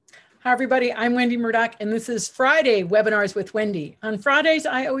Hi, everybody. I'm Wendy Murdoch, and this is Friday Webinars with Wendy. On Fridays,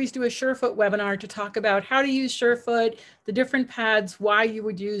 I always do a Surefoot webinar to talk about how to use Surefoot, the different pads, why you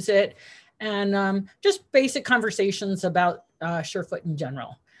would use it, and just basic conversations about Surefoot in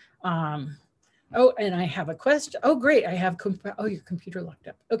general. Oh, and I have a question. Oh, great. I have, your computer locked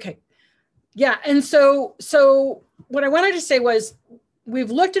up. Okay. Yeah. And so what I wanted to say was,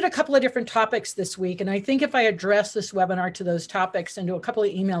 we've looked at a couple of different topics this week, and I think if I address this webinar to those topics and to a couple of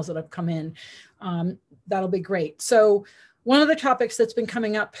emails that have come in, that'll be great. So one of the topics that's been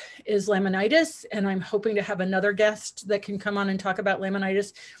coming up is laminitis, and I'm hoping to have another guest that can come on and talk about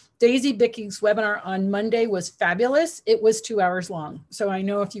laminitis. Daisy Bickey's webinar on Monday was fabulous. It was 2 hours long. So I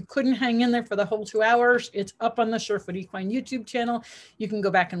know if you couldn't hang in there for the whole 2 hours, it's up on the Surefoot Equine YouTube channel. You can go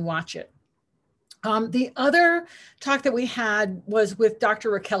back and watch it. The other talk that we had was with Dr.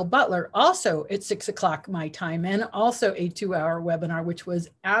 Raquel Butler, also at 6 o'clock my time, and also a 2-hour webinar, which was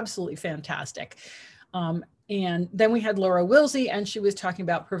absolutely fantastic. And then we had Laura Wilsey, and she was talking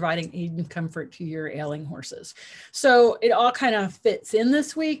about providing aid and comfort to your ailing horses. So it all kind of fits in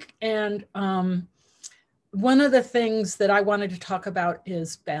this week. And one of the things that I wanted to talk about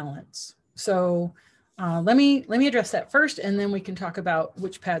is balance. So let me address that first, and then we can talk about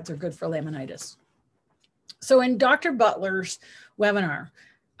which pads are good for laminitis. So in Dr. Butler's webinar,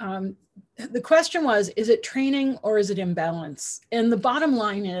 the question was, is it training or is it imbalance? And the bottom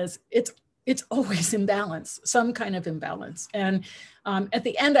line is it's always imbalance, some kind of imbalance. And at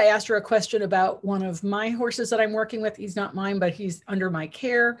the end, I asked her a question about one of my horses that I'm working with. He's not mine, but he's under my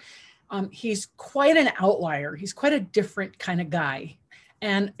care. He's quite an outlier. He's quite a different kind of guy.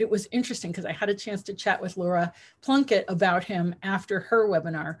 And it was interesting because I had a chance to chat with Laura Plunkett about him after her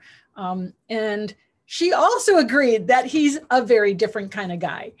webinar. And she also agreed that he's a very different kind of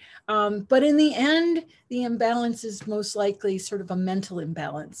guy. But in the end, the imbalance is most likely sort of a mental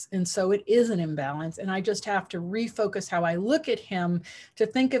imbalance. And so it is an imbalance. And I just have to refocus how I look at him to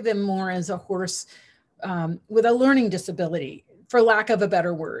think of him more as a horse with a learning disability, for lack of a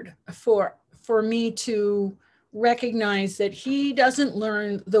better word, for me to recognize that he doesn't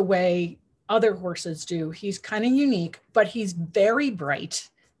learn the way other horses do. He's kind of unique, but he's very bright.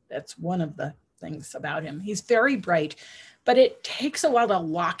 That's one of the things about him. He's very bright, but it takes a while to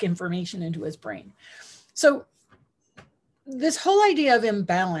lock information into his brain. So this whole idea of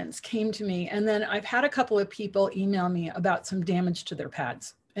imbalance came to me, and then I've had a couple of people email me about some damage to their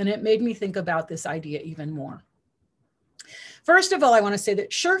pads, and it made me think about this idea even more. First of all, I want to say that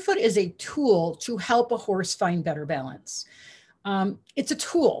Surefoot is a tool to help a horse find better balance. It's a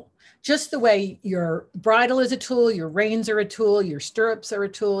tool. Just the way your bridle is a tool, your reins are a tool, your stirrups are a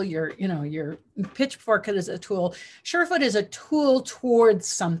tool, your pitchfork is a tool. Surefoot is a tool towards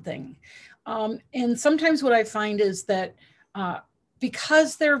something. And sometimes what I find is that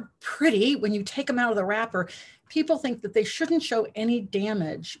because they're pretty, when you take them out of the wrapper, people think that they shouldn't show any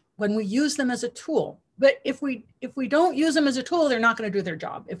damage when we use them as a tool. But if we don't use them as a tool, they're not going to do their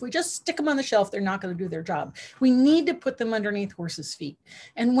job. If we just stick them on the shelf, they're not going to do their job. We need to put them underneath horses' feet.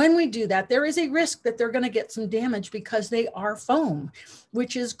 And when we do that, there is a risk that they're going to get some damage because they are foam,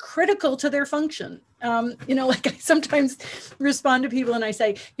 which is critical to their function. Like I sometimes respond to people and I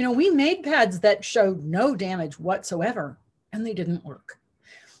say, we made pads that showed no damage whatsoever, and they didn't work.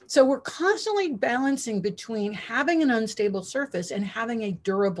 So we're constantly balancing between having an unstable surface and having a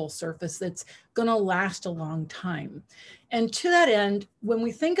durable surface that's going to last a long time. And to that end, when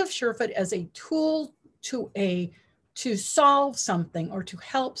we think of Surefoot as a tool to solve something or to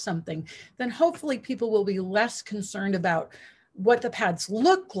help something, then hopefully people will be less concerned about what the pads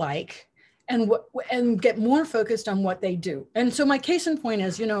look like and get more focused on what they do. And so my case in point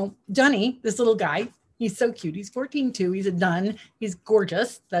is, Dunny, this little guy, he's so cute. He's 14.2. He's a dun. He's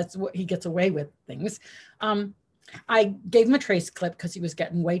gorgeous. That's what he gets away with things. I gave him a trace clip because he was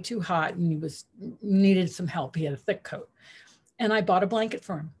getting way too hot and he needed some help. He had a thick coat. And I bought a blanket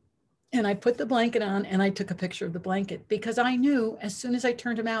for him. And I put the blanket on and I took a picture of the blanket because I knew as soon as I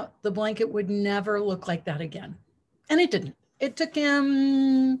turned him out, the blanket would never look like that again. And it didn't. It took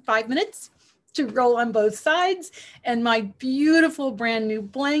him 5 minutes to roll on both sides. And my beautiful brand new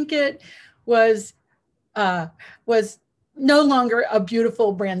blanket was no longer a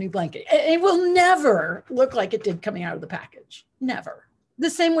beautiful brand new blanket. It will never look like it did coming out of the package. Never. The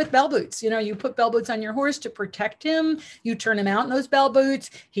same with bell boots. You put bell boots on your horse to protect him. You turn him out in those bell boots.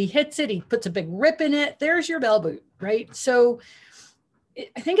 He hits it. He puts a big rip in it. There's your bell boot, right? So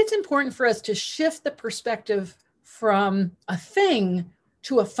I think it's important for us to shift the perspective from a thing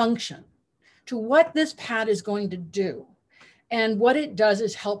to a function, to what this pad is going to do. And what it does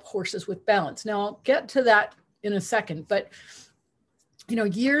is help horses with balance. Now, I'll get to that in a second, but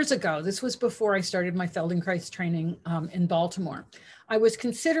years ago, this was before I started my Feldenkrais training in Baltimore. I was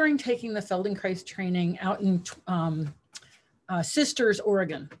considering taking the Feldenkrais training out in Sisters,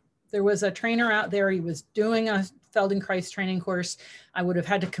 Oregon. There was a trainer out there. He was doing a Feldenkrais training course. I would have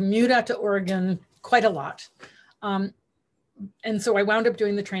had to commute out to Oregon quite a lot. And so I wound up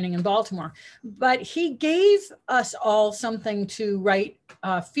doing the training in Baltimore. But he gave us all something to write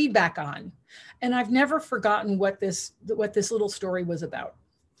feedback on. And I've never forgotten what this little story was about.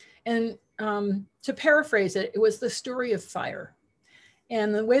 And to paraphrase it, it was the story of fire.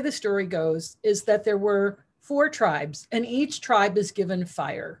 And the way the story goes is that there were 4 tribes, and each tribe is given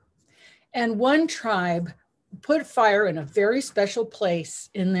fire. And one tribe put fire in a very special place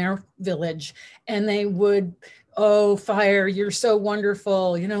in their village, and they would, oh, fire, you're so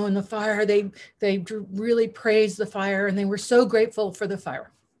wonderful. And the fire, they really praised the fire, and they were so grateful for the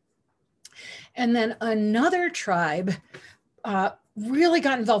fire. And then another tribe really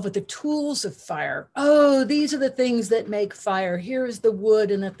got involved with the tools of fire. Oh, these are the things that make fire. Here's the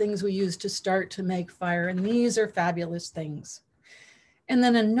wood and the things we use to start to make fire. And these are fabulous things. And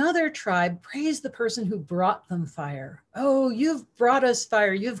then another tribe praised the person who brought them fire. Oh, you've brought us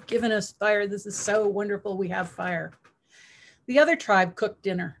fire. You've given us fire. This is so wonderful. We have fire. The other tribe cooked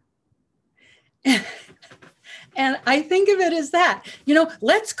dinner. And I think of it as that,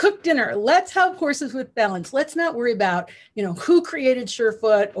 let's cook dinner. Let's have horses with balance. Let's not worry about, who created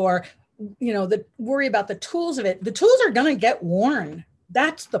Surefoot or, worry about the tools of it. The tools are going to get worn.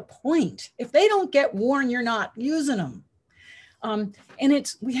 That's the point. If they don't get worn, you're not using them. And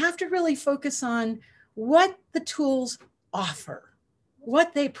we have to really focus on what the tools offer,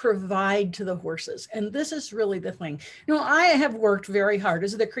 what they provide to the horses. And this is really the thing. I have worked very hard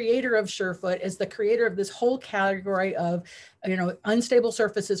as the creator of Surefoot, as the creator of this whole category of, unstable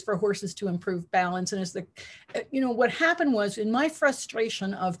surfaces for horses to improve balance. And as what happened was, in my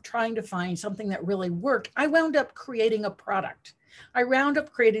frustration of trying to find something that really worked, I wound up creating a product. I wound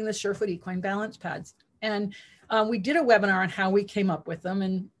up creating the Surefoot equine balance pads. And we did a webinar on how we came up with them.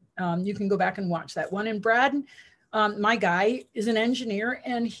 And you can go back and watch that one. And Brad, my guy, is an engineer,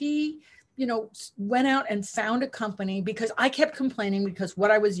 and he, went out and found a company, because I kept complaining because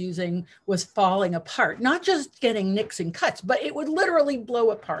what I was using was falling apart, not just getting nicks and cuts, but it would literally blow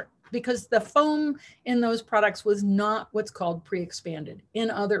apart because the foam in those products was not what's called pre-expanded.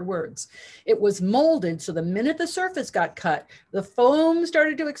 In other words, it was molded. So the minute the surface got cut, the foam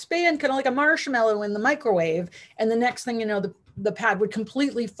started to expand, kind of like a marshmallow in the microwave. And the next thing you know, the pad would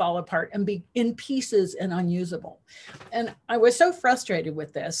completely fall apart and be in pieces and unusable. And I was so frustrated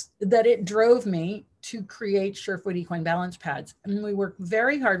with this that it drove me to create Surefoot equine balance pads. And we worked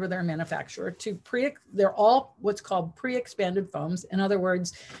very hard with our manufacturer they're all what's called pre-expanded foams. In other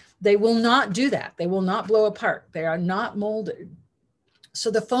words, they will not do that. They will not blow apart. They are not molded. So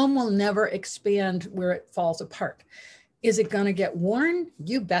the foam will never expand where it falls apart. Is it going to get worn?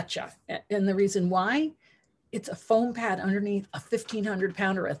 You betcha. And the reason why? It's a foam pad underneath a 1,500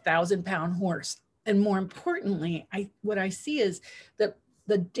 pound or 1,000 pound horse. And more importantly, what I see is that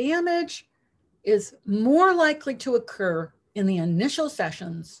the damage is more likely to occur in the initial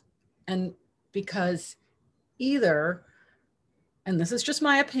sessions, and because either, and this is just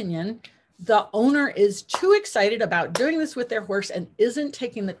my opinion, the owner is too excited about doing this with their horse and isn't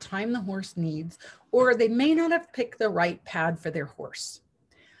taking the time the horse needs, or they may not have picked the right pad for their horse.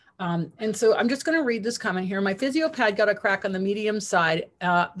 And so I'm just going to read this comment here. My physio pad got a crack on the medium side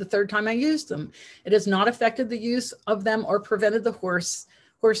the 3rd time I used them. It has not affected the use of them or prevented the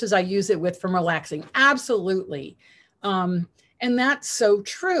horses I use it with from relaxing. Absolutely. And that's so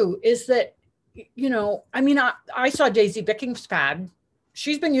true, is that, I saw Daisy Bicking's pad.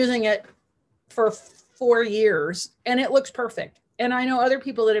 She's been using it for 4 years and it looks perfect. And I know other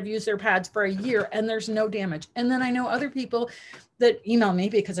people that have used their pads for a year and there's no damage. And then I know other people that email me,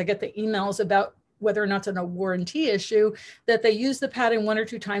 because I get the emails about whether or not it's a warranty issue, that they use the padding 1 or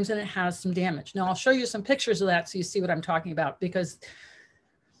 2 times and it has some damage. Now I'll show you some pictures of that so you see what I'm talking about, because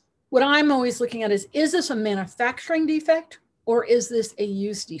what I'm always looking at is this a manufacturing defect or is this a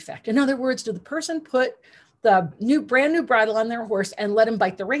use defect? In other words, did the person put the brand new bridle on their horse and let him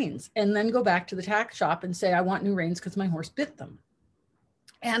bite the reins and then go back to the tack shop and say, I want new reins because my horse bit them?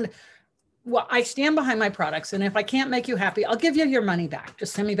 And well, I stand behind my products. And if I can't make you happy, I'll give you your money back.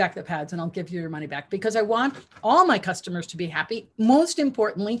 Just send me back the pads and I'll give you your money back, because I want all my customers to be happy. Most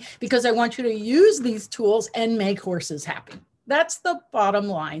importantly, because I want you to use these tools and make horses happy. That's the bottom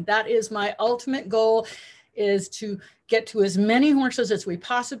line. That is my ultimate goal, is to get to as many horses as we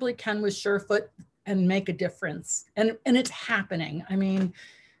possibly can with Surefoot and make a difference. And it's happening. I mean,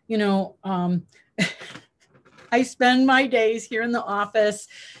 I spend my days here in the office,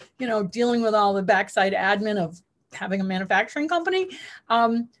 you know, dealing with all the backside admin of having a manufacturing company.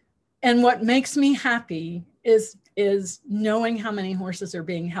 And what makes me happy is knowing how many horses are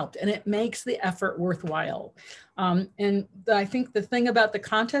being helped, and it makes the effort worthwhile. And I think the thing about the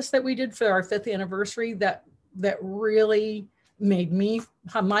contest that we did for our 5th anniversary that really made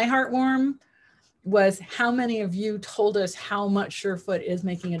my heart warm was how many of you told us how much Surefoot is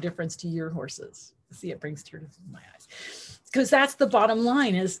making a difference to your horses. See, it brings tears to my eyes. Because that's the bottom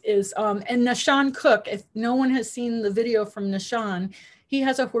line and Nishan Cook, if no one has seen the video from Nishan, he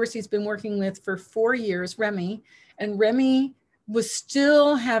has a horse he's been working with for 4 years, Remy, and Remy was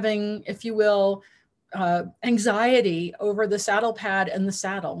still having, if you will, anxiety over the saddle pad and the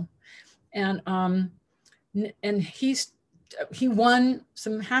saddle. And he won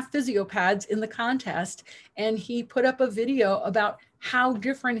some half physio pads in the contest, and he put up a video about how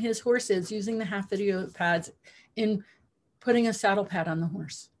different his horse is using the half physio pads in putting a saddle pad on the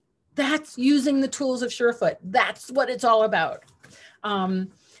horse. That's using the tools of Surefoot. That's what it's all about.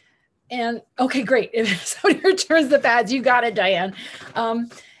 And okay, great. If somebody returns the pads, you got it, Diane.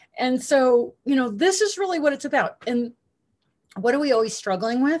 And so, you know, this is really what it's about. And what are we always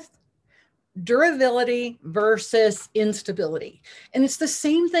struggling with? Durability versus instability. And it's the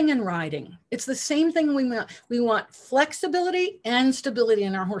same thing in riding. It's the same thing we want flexibility and stability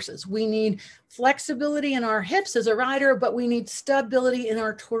in our horses. We need flexibility in our hips as a rider, but we need stability in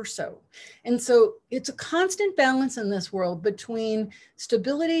our torso. And so it's a constant balance in this world between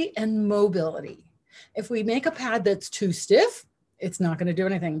stability and mobility. If we make a pad that's too stiff, it's not going to do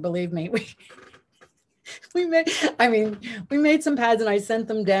anything. Believe me. We made some pads and I sent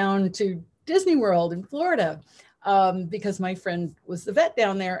them down to Disney World in Florida because my friend was the vet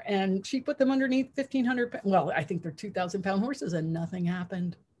down there, and she put them underneath 1,500, well, I think they're 2,000 pound horses, and nothing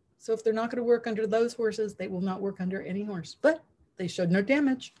happened. So if they're not going to work under those horses, they will not work under any horse, but they showed no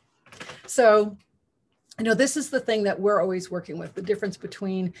damage. So, you know, this is the thing that we're always working with, the difference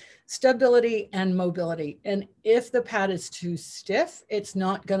between stability and mobility. And if the pad is too stiff, it's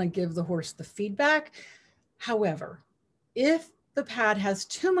not going to give the horse the feedback. However, if the pad has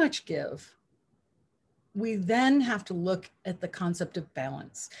too much give, we then have to look at the concept of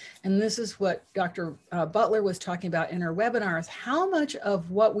balance. And this is what Dr. Butler was talking about in her webinars, how much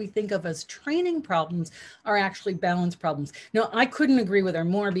of what we think of as training problems are actually balance problems. Now, I couldn't agree with her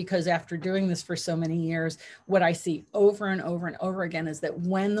more, because after doing this for so many years, what I see over and over and over again is that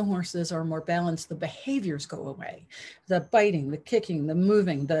when the horses are more balanced, the behaviors go away. The biting, the kicking, the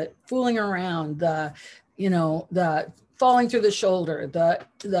moving, the fooling around, the falling through the shoulder,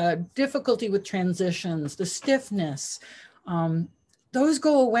 the difficulty with transitions, the stiffness, those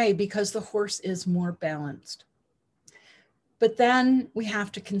go away because the horse is more balanced. But then we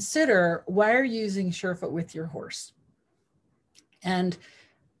have to consider, why are you using Surefoot with your horse? And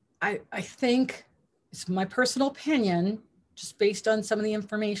I think, it's my personal opinion, just based on some of the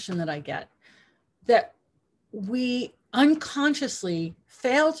information that I get, that we unconsciously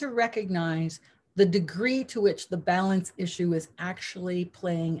fail to recognize the degree to which the balance issue is actually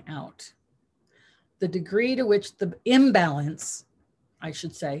playing out. The degree to which the imbalance, I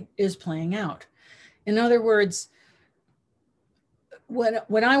should say, is playing out. In other words,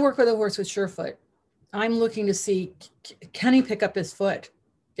 when I work with a horse with Surefoot, I'm looking to see, can he pick up his foot?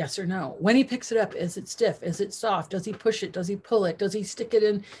 Yes or no? When he picks it up, is it stiff? Is it soft? Does he push it? Does he pull it? Does he stick it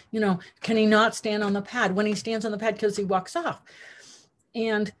in? Can he not stand on the pad? When he stands on the pad, because he walks off.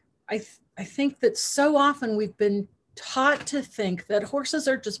 And I think that so often we've been taught to think that horses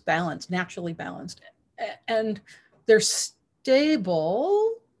are just balanced, naturally balanced, and they're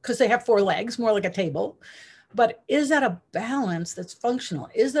stable because they have 4 legs, more like a table. But is that a balance that's functional?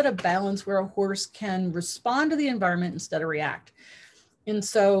 Is that a balance where a horse can respond to the environment instead of react? And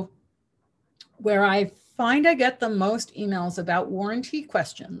so where I find I get the most emails about warranty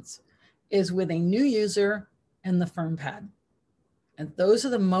questions is with a new user and the firm pad. And those are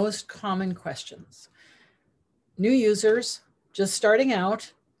the most common questions. New users just starting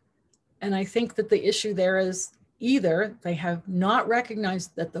out. And I think that the issue there is either they have not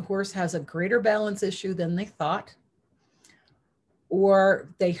recognized that the horse has a greater balance issue than they thought, or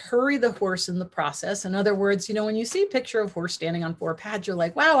they hurry the horse in the process. In other words, when you see a picture of horse standing on 4 pads, you're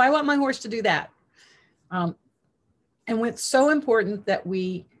like, wow, I want my horse to do that. And it's so important that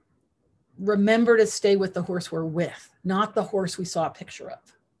we remember to stay with the horse we're with, not the horse we saw a picture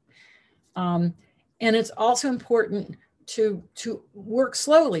of. And it's also important to work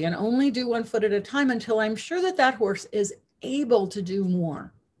slowly and only do 1 foot at a time until I'm sure that that horse is able to do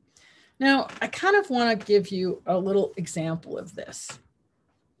more. Now, I kind of want to give you a little example of this,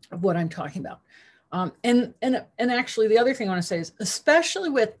 of what I'm talking about. And actually, the other thing I want to say is, especially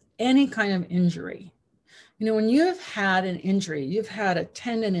with any kind of injury, you know, when you've had an injury, you've had a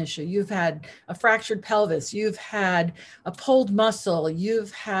tendon issue, you've had a fractured pelvis, you've had a pulled muscle,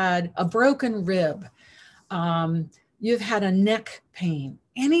 you've had a broken rib, you've had a neck pain,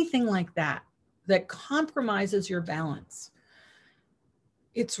 anything like that, that compromises your balance.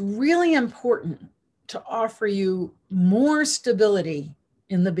 It's really important to offer you more stability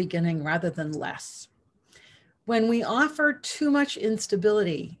in the beginning rather than less. When we offer too much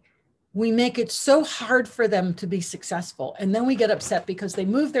instability, we make it so hard for them to be successful. And then we get upset because they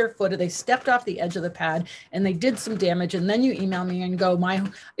moved their foot or they stepped off the edge of the pad and they did some damage. And then you email me and go,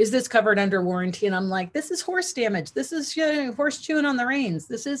 is this covered under warranty? And I'm like, this is horse damage. This is horse chewing on the reins.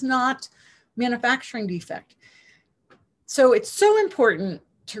 This is not manufacturing defect. So it's so important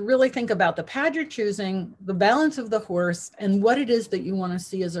to really think about the pad you're choosing, the balance of the horse, and what it is that you want to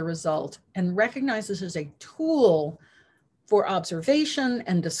see as a result, and recognize this as a tool for observation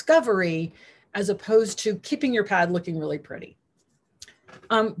and discovery, as opposed to keeping your pad looking really pretty.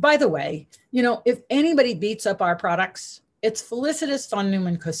 By the way, you know, if anybody beats up our products, it's Felicitas von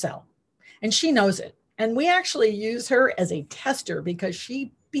Neumann Cosel, and she knows it. And we actually use her as a tester because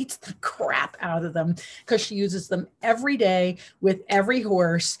she beats the crap out of them, because she uses them every day with every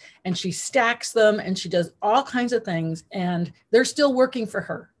horse, and she stacks them and she does all kinds of things, and they're still working for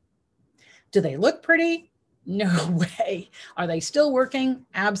her. Do they look pretty? No way. Are they still working?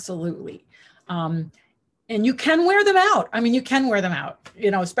 Absolutely. And you can wear them out. I mean, you can wear them out,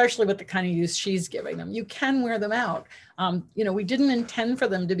 you know, especially with the kind of use she's giving them. You can wear them out. You know, we didn't intend for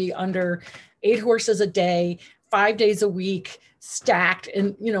them to be under 8 horses a day, 5 days a week, stacked.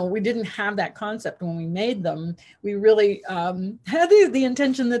 And, you know, we didn't have that concept when we made them. We really had the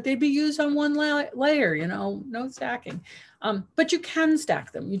intention that they'd be used on one layer, you know, no stacking. But you can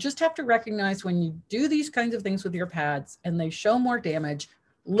stack them. You just have to recognize when you do these kinds of things with your pads and they show more damage,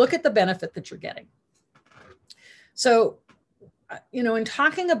 look at the benefit that you're getting. So, you know, in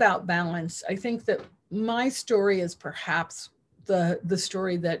talking about balance, I think that my story is perhaps the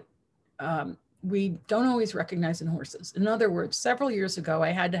story that we don't always recognize in horses. In other words, several years ago, I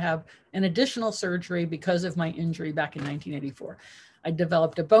had to have an additional surgery because of my injury back in 1984. I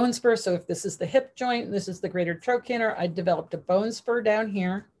developed a bone spur. So if this is the hip joint, this is the greater trochanter, I developed a bone spur down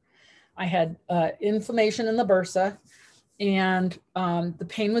here. I had inflammation in the bursa, and the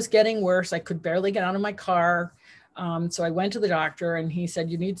pain was getting worse. I could barely get out of my car. So I went to the doctor and he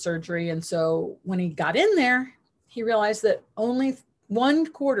said, you need surgery. And so when he got in there, he realized that only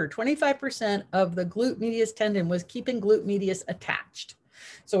 1/4, 25% of the glute medius tendon was keeping glute medius attached.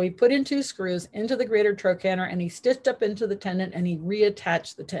 So he put in 2 screws into the greater trochanter and he stitched up into the tendon and he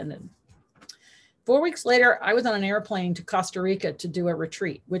reattached the tendon. 4 weeks later, I was on an airplane to Costa Rica to do a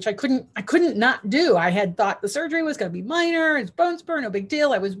retreat, which I couldn't not do. I had thought the surgery was going to be minor, it's bone spur, no big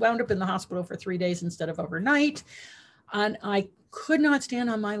deal. I was wound up in the hospital for 3 days instead of overnight. And I could not stand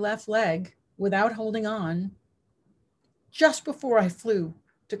on my left leg without holding on just before I flew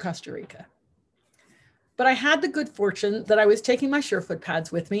to Costa Rica. But I had the good fortune that I was taking my Surefoot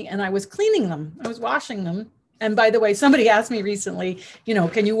pads with me and I was cleaning them. I was washing them. And by the way, somebody asked me recently, you know,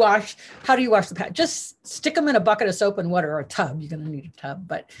 how do you wash the pad? Just stick them in a bucket of soap and water, or a tub. You're going to need a tub,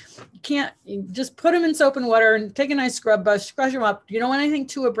 but you just put them in soap and water and take a nice scrub brush, scrub them up. You don't want anything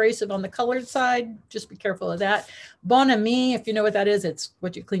too abrasive on the colored side. Just be careful of that. Bon Ami, if you know what that is, it's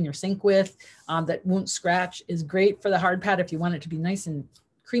what you clean your sink with, that won't scratch, is great for the hard pad if you want it to be nice and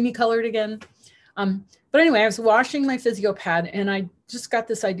creamy colored again. But anyway, I was washing my physio pad and I just got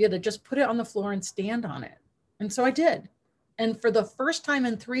this idea to just put it on the floor and stand on it. And so I did. And for the first time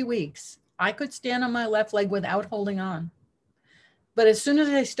in 3 weeks, I could stand on my left leg without holding on. But as soon as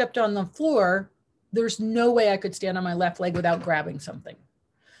I stepped on the floor, there's no way I could stand on my left leg without grabbing something.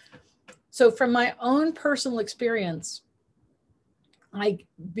 So from my own personal experience, I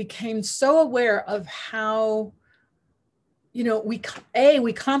became so aware of how, you know, we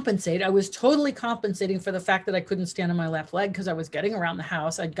compensate. I was totally compensating for the fact that I couldn't stand on my left leg because I was getting around the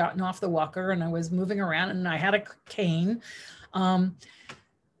house. I'd gotten off the walker and I was moving around and I had a cane.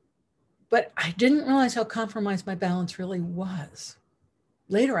 But I didn't realize how compromised my balance really was.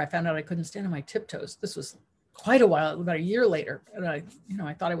 Later, I found out I couldn't stand on my tiptoes. This was quite a while, about a year later. And I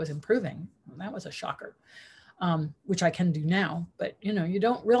thought I was improving. Well, that was a shocker, which I can do now. But, you know, you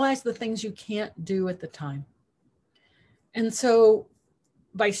don't realize the things you can't do at the time. And so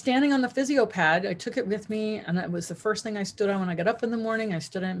by standing on the physio pad, I took it with me and it was the first thing I stood on when I got up in the morning. I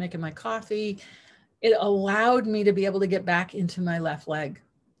stood on it making my coffee. It allowed me to be able to get back into my left leg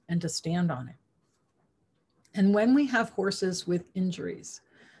and to stand on it. And when we have horses with injuries,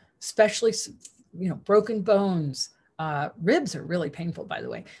 especially broken bones. Ribs are really painful, by the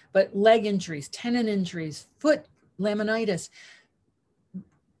way, but leg injuries, tendon injuries, foot laminitis.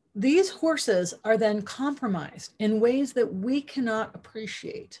 These horses are then compromised in ways that we cannot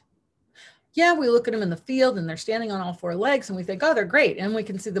appreciate. Yeah, we look at them in the field and they're standing on all four legs and we think, oh, they're great. And we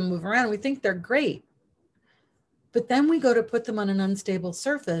can see them move around and we think they're great. But then we go to put them on an unstable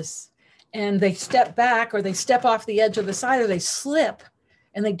surface and they step back or they step off the edge of the side or they slip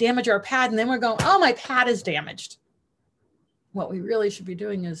and they damage our pad. And then we're going, oh, my pad is damaged. What we really should be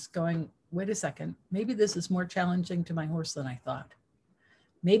doing is going, wait a second, maybe this is more challenging to my horse than I thought.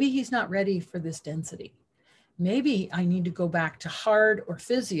 Maybe he's not ready for this density. Maybe I need to go back to hard or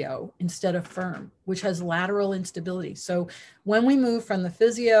physio instead of firm, which has lateral instability. So when we move from the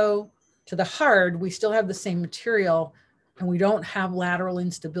physio to the hard, we still have the same material and we don't have lateral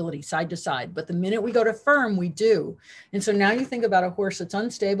instability side to side. But the minute we go to firm, we do. And so now you think about a horse that's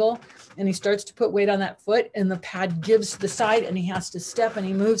unstable and he starts to put weight on that foot and the pad gives to the side and he has to step and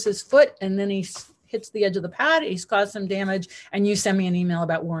he moves his foot and then he hits the edge of the pad, he's caused some damage, and you send me an email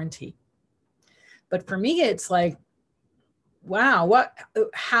about warranty. But for me, it's like, wow,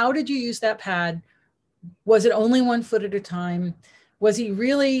 how did you use that pad? Was it only 1 foot at a time? Was he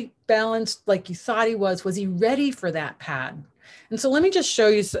really balanced like you thought he was? Was he ready for that pad? And so let me just show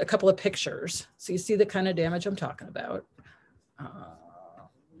you a couple of pictures so you see the kind of damage I'm talking about.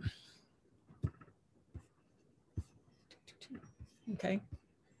 Okay.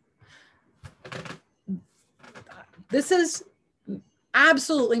 This is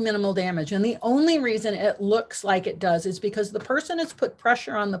absolutely minimal damage. And the only reason it looks like it does is because the person has put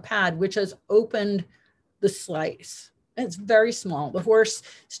pressure on the pad, which has opened the slice. It's very small. The horse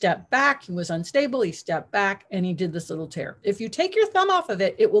stepped back, he was unstable, he stepped back and he did this little tear. If you take your thumb off of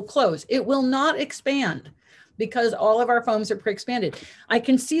it, it will close. It will not expand because all of our foams are pre-expanded. I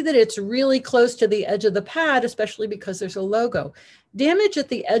can see that it's really close to the edge of the pad, especially because there's a logo. Damage at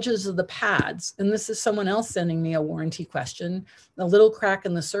the edges of the pads, and this is someone else sending me a warranty question, a little crack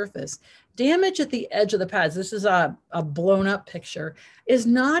in the surface. Damage at the edge of the pads, this is a blown up picture, is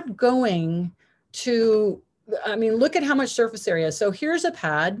not going to, I mean, look at how much surface area. So here's a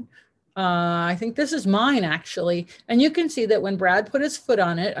pad. I think this is mine actually. And you can see that when Brad put his foot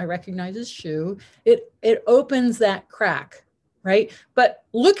on it, I recognize his shoe, it opens that crack, right? But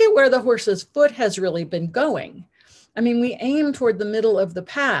look at where the horse's foot has really been going. I mean, we aim toward the middle of the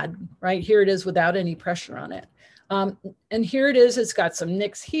pad, right? Here it is without any pressure on it. And here it is, it's got some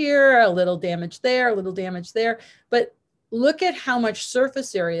nicks here, a little damage there, a little damage there. But look at how much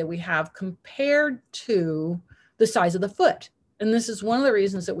surface area we have compared to the size of the foot. And this is one of the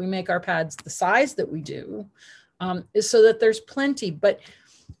reasons that we make our pads the size that we do, is so that there's plenty. But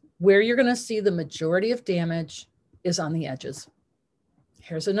where you're going to see the majority of damage is on the edges.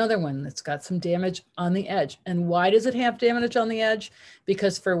 Here's another one that's got some damage on the edge. And why does it have damage on the edge?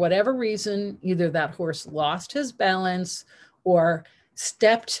 Because for whatever reason, either that horse lost his balance or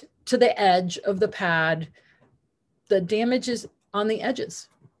stepped to the edge of the pad. The damage is on the edges.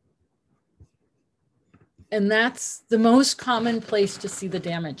 And that's the most common place to see the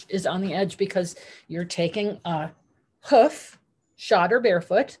damage is on the edge because you're taking a hoof, shod or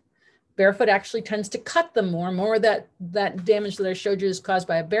barefoot. Barefoot actually tends to cut them more. More of that damage that I showed you is caused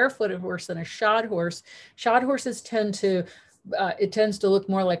by a barefooted horse than a shod horse. Shod horses tend to, it tends to look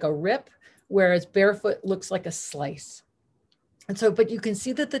more like a rip, whereas barefoot looks like a slice. And so, but you can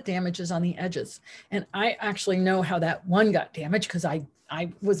see that the damage is on the edges. And I actually know how that one got damaged because I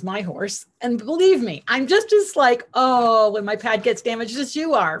was my horse. And believe me, I'm just as like, oh, when my pad gets damaged as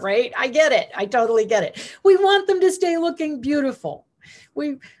you are, right? I get it. I totally get it. We want them to stay looking beautiful.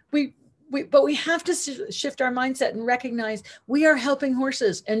 But we have to shift our mindset and recognize we are helping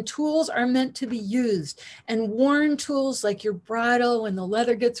horses and tools are meant to be used, and worn tools like your bridle when the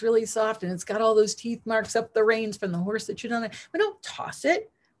leather gets really soft and it's got all those teeth marks up the reins from the horse that you don't, we don't toss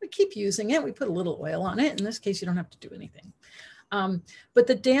it. We keep using it. We put a little oil on it. In this case, you don't have to do anything. But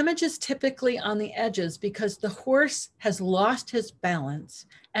the damage is typically on the edges because the horse has lost his balance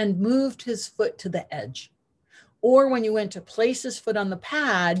and moved his foot to the edge. Or when you went to place his foot on the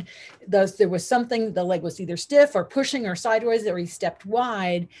pad, there was something, the leg was either stiff or pushing or sideways, or he stepped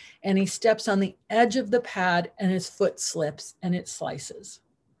wide and he steps on the edge of the pad and his foot slips and it slices.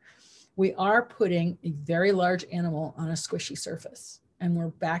 We are putting a very large animal on a squishy surface. And we're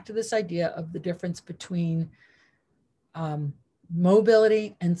back to this idea of the difference between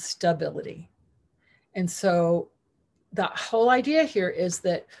mobility and stability. And so the whole idea here is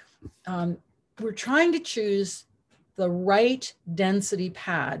that we're trying to choose the right density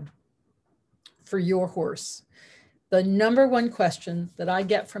pad for your horse. the number one question that I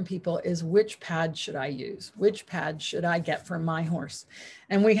get from people is, which pad should I use? Which pad should I get for my horse?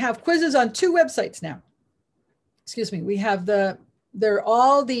 And we have quizzes on 2 websites now. Excuse me. We have they're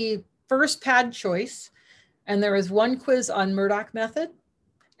all the first pad choice. And there is one quiz on Murdoch Method.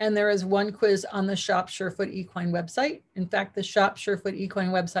 And there is one quiz on the Shop Surefoot Equine website. In fact, the Shop Surefoot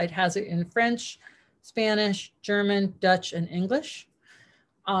Equine website has it in French, Spanish, German, Dutch, and English.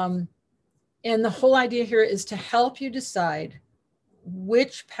 And the whole idea here is to help you decide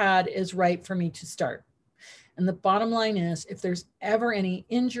which pad is right for me to start. And the bottom line is, if there's ever any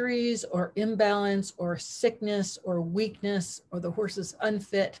injuries or imbalance or sickness or weakness or the horse is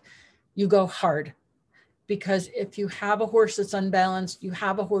unfit, you go hard. Because if you have a horse that's unbalanced, you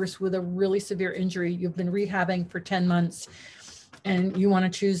have a horse with a really severe injury, you've been rehabbing for 10 months, and you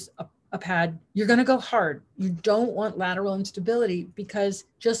want to choose a pad, you're going to go hard. You don't want lateral instability, because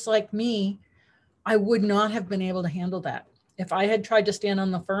just like me, I would not have been able to handle that. If I had tried to stand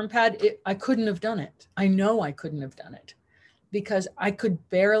on the firm pad, I couldn't have done it. I know I couldn't have done it, because I could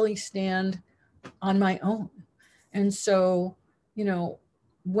barely stand on my own. And so, you know,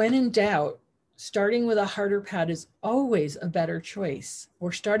 when in doubt, starting with a harder pad is always a better choice,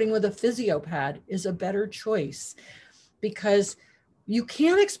 or starting with a physio pad is a better choice, because you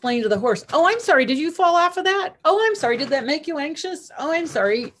can't explain to the horse, oh, I'm sorry, did you fall off of that? Oh, I'm sorry, did that make you anxious? Oh, I'm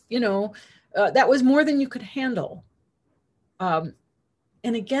sorry, you know, that was more than you could handle. And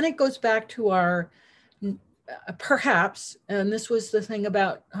again, it goes back to our, perhaps, and this was the thing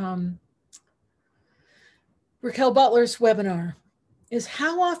about Raquel Butler's webinar, is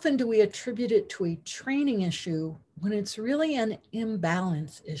how often do we attribute it to a training issue when it's really an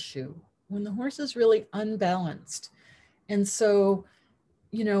imbalance issue, when the horse is really unbalanced. And so,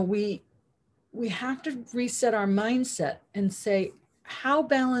 you know, we have to reset our mindset and say, how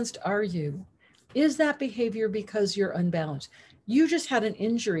balanced are you? Is that behavior because you're unbalanced? You just had an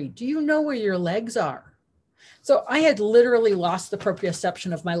injury. Do you know where your legs are? So I had literally lost the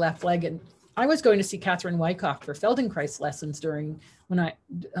proprioception of my left leg, and I was going to see Catherine Wyckoff for Feldenkrais lessons when I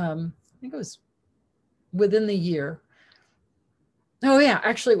think it was within the year. Oh yeah,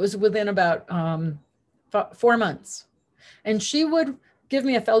 actually it was within about 4 months. And she would give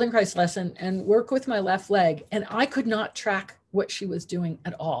me a Feldenkrais lesson and work with my left leg. And I could not track what she was doing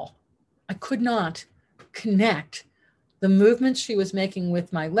at all. I could not connect the movements she was making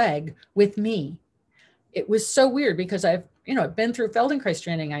with my leg with me. It was so weird, because I've been through Feldenkrais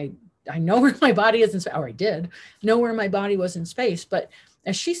training. I know where my body is in space, or I did know where my body was in space. But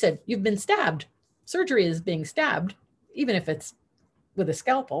as she said, you've been stabbed. Surgery is being stabbed, even if it's with a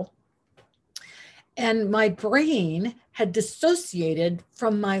scalpel. And my brain had dissociated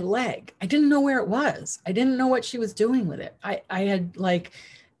from my leg. I didn't know where it was. I didn't know what she was doing with it. I had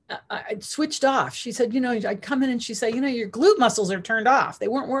I'd switched off. She said, I'd come in and she'd say, your glute muscles are turned off. They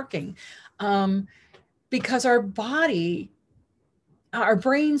weren't working. Because our brain,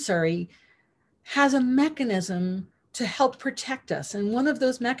 has a mechanism to help protect us. And one of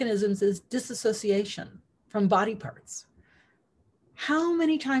those mechanisms is disassociation from body parts. How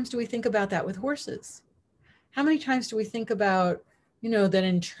many times do we think about that with horses? How many times do we think about, that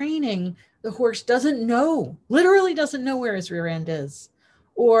in training, the horse literally doesn't know where his rear end is,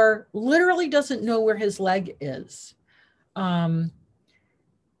 or literally doesn't know where his leg is. And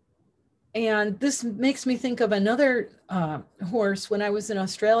this makes me think of another horse. When I was in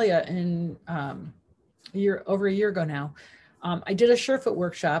Australia over a year ago now, I did a Surefoot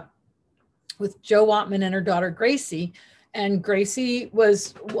workshop with Jo Watman and her daughter Gracie. And Gracie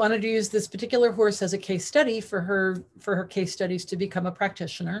wanted to use this particular horse as a case study for her case studies to become a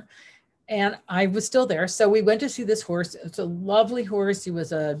practitioner. And I was still there. So we went to see this horse. It's a lovely horse. He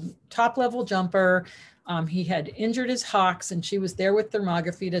was a top level jumper. He had injured his hocks, and she was there with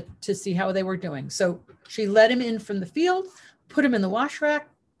thermography to see how they were doing. So she let him in from the field, put him in the wash rack,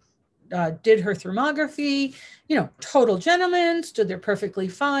 did her thermography, total gentleman, stood there perfectly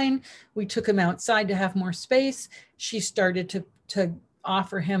fine. We took him outside to have more space. She started to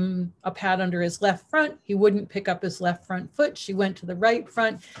offer him a pad under his left front. He wouldn't pick up his left front foot. She went to the right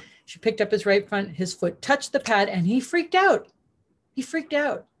front. She picked up his right front. His foot touched the pad, and he freaked out. He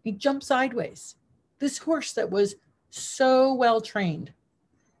jumped sideways. This horse that was so well trained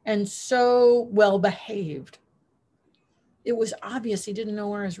and so well behaved, it was obvious he didn't know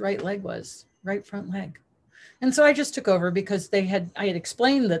where his right leg was, right front leg. And so I just took over, because I had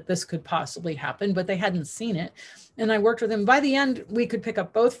explained that this could possibly happen, but they hadn't seen it. And I worked with him. By the end, we could pick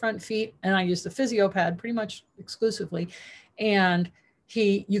up both front feet, and I used the physio pad pretty much exclusively. And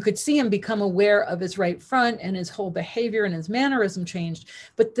you could see him become aware of his right front, and his whole behavior and his mannerism changed.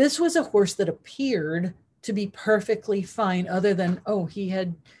 But this was a horse that appeared to be perfectly fine other than, oh, he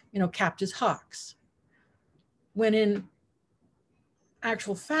had, capped his hocks. When in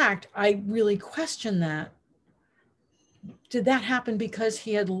actual fact, I really question that. Did that happen because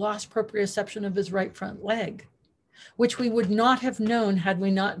he had lost proprioception of his right front leg, which we would not have known had we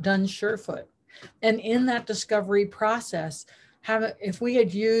not done Surefoot? And in that discovery process, if we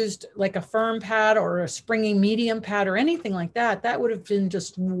had used like a firm pad or a springy medium pad or anything like that, that would have been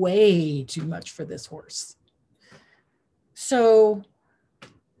just way too much for this horse. So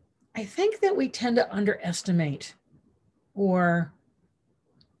I think that we tend to underestimate or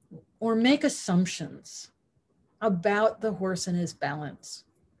make assumptions about the horse and his balance.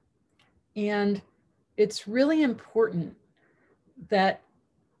 And it's really important that,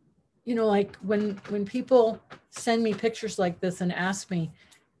 like when people send me pictures like this and ask me,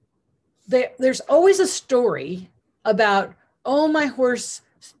 there's always a story about, oh, my horse,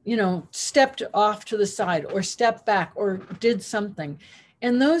 stepped off to the side or stepped back or did something.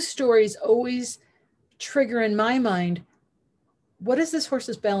 And those stories always trigger in my mind, what is this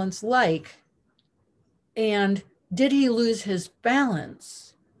horse's balance like? And did he lose his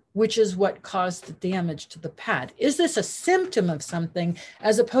balance, which is what caused the damage to the pad? Is this a symptom of something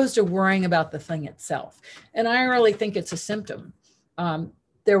as opposed to worrying about the thing itself? And I really think it's a symptom.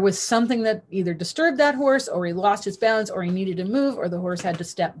 There was something that either disturbed that horse, or he lost his balance, or he needed to move, or the horse had to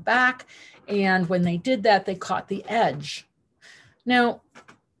step back. And when they did that, they caught the edge. Now,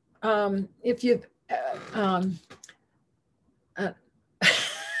 if you've,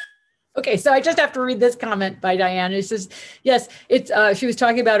 okay, so I just have to read this comment by Diane. It says, yes, it's, she was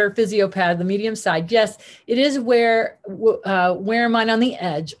talking about her PhysioPad, the medium side. Yes, it is wear mine on the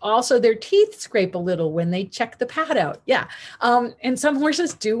edge. Also, their teeth scrape a little when they check the pad out. Yeah, and some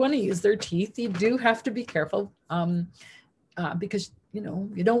horses do want to use their teeth. You do have to be careful because,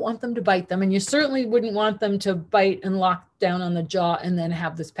 you don't want them to bite them. And you certainly wouldn't want them to bite and lock down on the jaw and then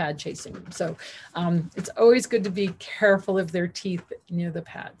have this pad chasing them. So it's always good to be careful of their teeth near the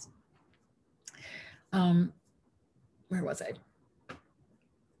pads. Where was I?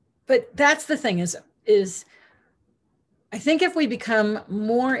 But that's the thing is I think if we become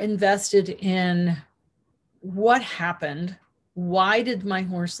more invested in what happened, why did my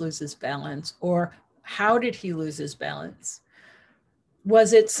horse lose his balance, or how did he lose his balance?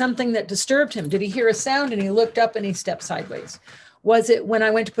 Was it something that disturbed him? Did he hear a sound and he looked up and he stepped sideways? Was it when I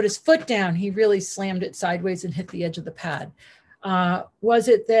went to put his foot down, he really slammed it sideways and hit the edge of the pad? Was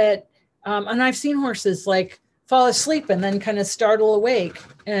it that, and I've seen horses like fall asleep and then kind of startle awake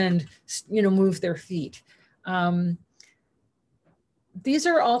and, move their feet. These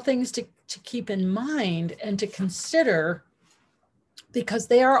are all things to keep in mind and to consider, because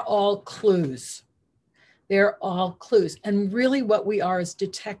they are all clues. They're all clues. And really what we are is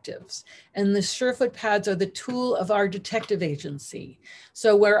detectives. And the Surefoot pads are the tool of our detective agency.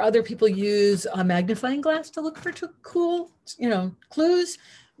 So where other people use a magnifying glass to look for clues,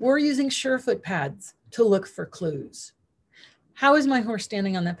 we're using Surefoot pads to look for clues. How is my horse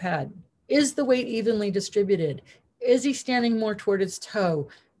standing on that pad? Is the weight evenly distributed? Is he standing more toward his toe?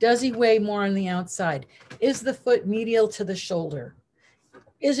 Does he weigh more on the outside? Is the foot medial to the shoulder?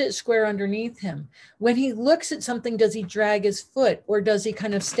 Is it square underneath him? When he looks at something, does he drag his foot, or does he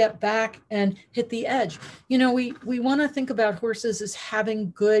kind of step back and hit the edge? We want to think about horses as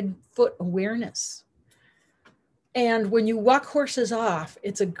having good foot awareness. And when you walk horses off,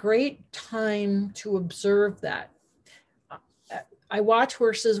 it's a great time to observe that. I watch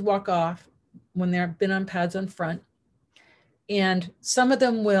horses walk off when they've been on pads on front, and some of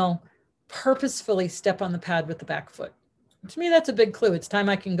them will purposefully step on the pad with the back foot. To me, that's a big clue. It's time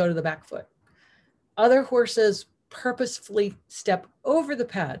I can go to the back foot. Other horses purposefully step over the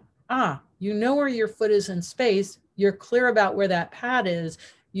pad. You know where your foot is in space. You're clear about where that pad is.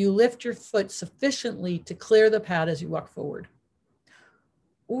 You lift your foot sufficiently to clear the pad as you walk forward.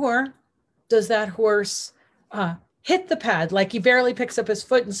 Or does that horse hit the pad like he barely picks up his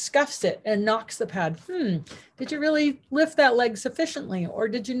foot and scuffs it and knocks the pad? Did you really lift that leg sufficiently, or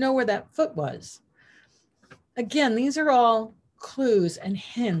did you know where that foot was? Again, these are all clues and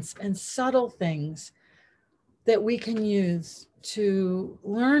hints and subtle things that we can use to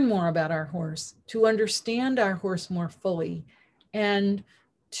learn more about our horse, to understand our horse more fully, and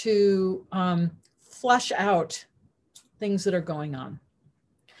to flush out things that are going on.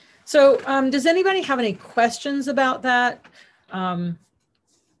 So does anybody have any questions about that? I'm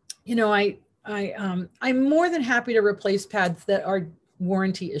more than happy to replace pads that are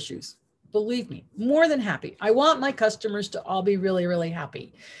warranty issues. Believe me, more than happy. I want my customers to all be really, really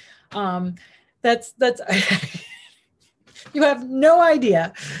happy. That's You have no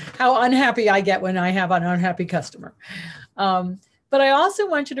idea how unhappy I get when I have an unhappy customer. But I also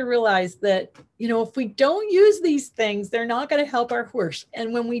want you to realize that, you know, if we don't use these things, they're not going to help our horse.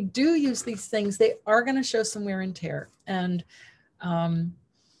 And when we do use these things, they are going to show some wear and tear. And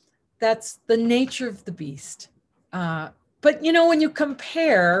that's the nature of the beast. But, you know, when you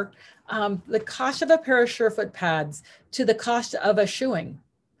compare the cost of a pair of Surefoot pads to the cost of a shoeing,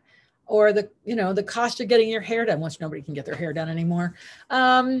 or the, you know, the cost of getting your hair done, once nobody can get their hair done anymore,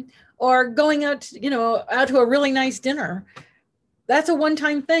 or going out, you know, out to a really nice dinner, that's a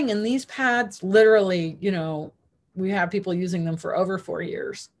one-time thing. And these pads literally, you know, we have people using them for over 4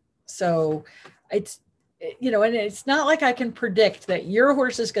 years. So it's, you know, and it's not like I can predict that your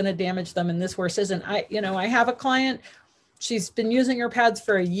horse is going to damage them and this horse isn't. You know, I have a client, she's been using her pads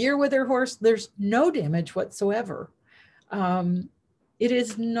for a year with her horse. There's no damage whatsoever. It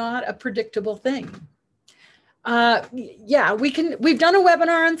is not a predictable thing. Yeah, we've done a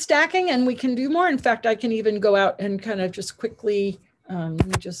webinar on stacking and we can do more. In fact, I can even go out and kind of just quickly, let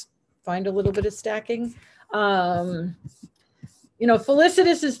me just find a little bit of stacking. You know,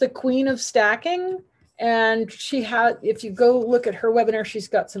 Felicitas is the queen of stacking, and she had, if you go look at her webinar, she's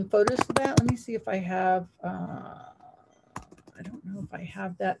got some photos for that. Let me see if I have, I don't know if I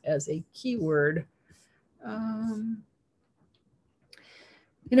have that as a keyword.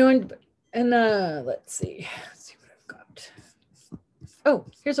 You know, and let's see what I've got. Oh,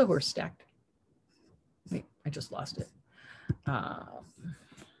 here's a horse stacked. Wait, I just lost it. Okay,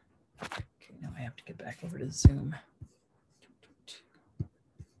 now I have to get back over to Zoom.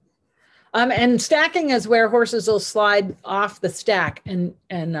 And stacking is where horses will slide off the stack and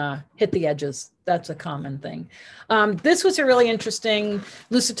hit the edges. That's a common thing. This was a really interesting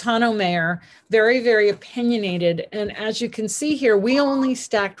Lusitano mare, very, very opinionated. And as you can see here, we only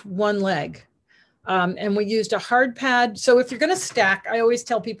stacked one leg. And we used a hard pad. So if you're going to stack, I always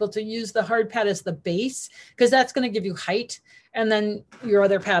tell people to use the hard pad as the base, because that's going to give you height, and then your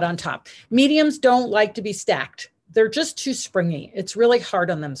other pad on top. Mediums don't like to be stacked. They're just too springy. It's really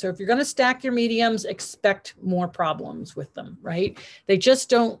hard on them. So if you're going to stack your mediums, expect more problems with them, right? They just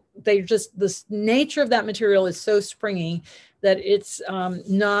don't, the nature of that material is so springy that it's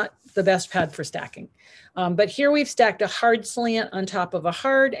not the best pad for stacking. But here we've stacked a hard slant on top of a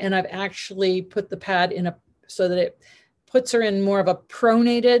hard, and I've actually put the pad in so that it puts her in more of a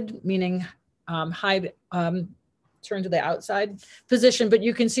pronated, meaning high, turn to the outside position, but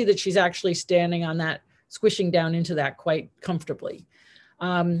you can see that she's actually standing on that, squishing down into that quite comfortably.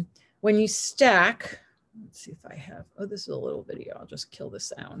 When you stack, let's see if I have, oh, this is a little video. I'll just kill the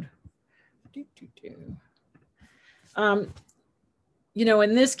sound. You know,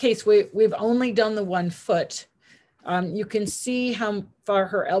 in this case, we've only done the 1 foot. You can see how far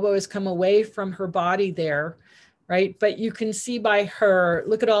her elbow has come away from her body there, right? But you can see by her,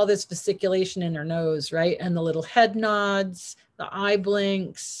 look at all this fasciculation in her nose, right? And the little head nods, the eye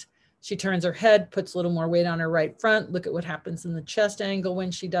blinks. She turns her head, puts a little more weight on her right front. Look at what happens in the chest angle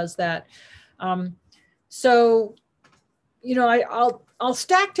when she does that. So, you know, I'll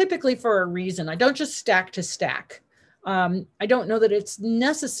stack typically for a reason. I don't just stack to stack. I don't know that it's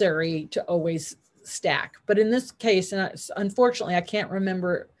necessary to always stack, but in this case, and unfortunately, I can't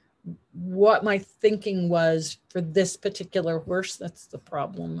remember what my thinking was for this particular horse. That's the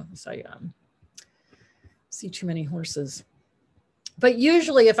problem. I see too many horses. But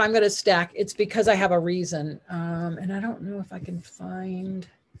usually if I'm going to stack, it's because I have a reason. And I don't know if I can find,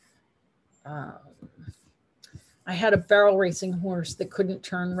 I had a barrel racing horse that couldn't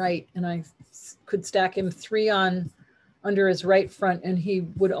turn right, and I could stack him 3 on under his right front, and he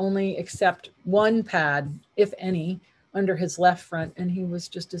would only accept 1 pad, if any, under his left front. And he was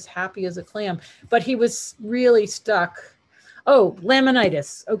just as happy as a clam, but he was really stuck. Oh,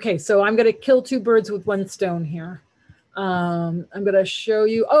 laminitis. Okay. So I'm going to kill 2 birds with 1 stone here. I'm going to show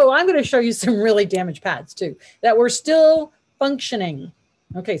you, I'm going to show you some really damaged pads too, that were still functioning.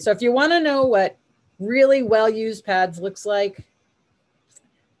 Okay. So if you want to know what really well-used pads looks like,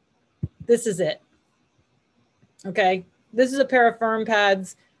 this is it. Okay. This is a pair of firm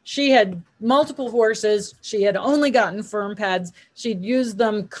pads. She had multiple horses. She had only gotten firm pads. She'd used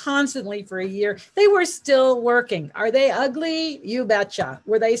them constantly for a year. They were still working. Are they ugly? You betcha.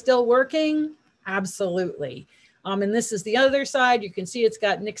 Were they still working? Absolutely. And this is the other side. You can see it's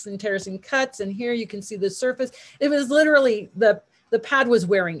got nicks and tears and cuts. And here you can see the surface. It was literally, the pad was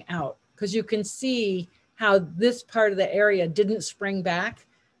wearing out, because you can see how this part of the area didn't spring back.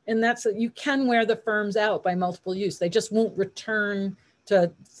 And that's, you can wear the firms out by multiple use. They just won't return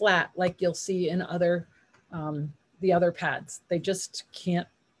to flat like you'll see in other, the other pads. They just can't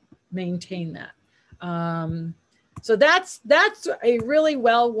maintain that. So that's a really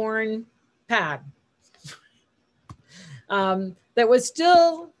well-worn pad that was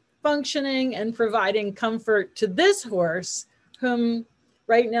still functioning and providing comfort to this horse, whom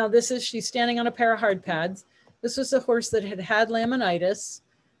right now she's standing on a pair of hard pads. This was a horse that had had laminitis.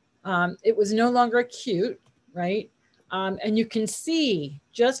 It was no longer acute, right? And you can see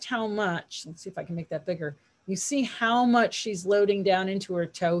just how much, let's see if I can make that bigger. You see how much she's loading down into her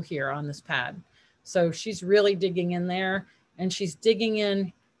toe here on this pad. So she's really digging in there, and she's digging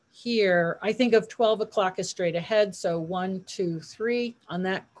in here. I think of 12 o'clock as straight ahead. So 1, 2, 3 on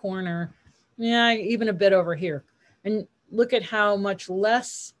that corner. Yeah, even a bit over here. And look at how much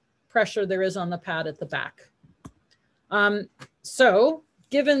less pressure there is on the pad at the back. So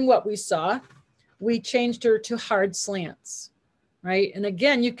given what we saw, we changed her to hard slants, right? And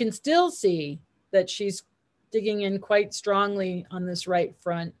again, you can still see that she's digging in quite strongly on this right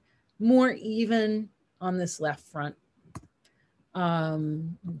front, more even on this left front.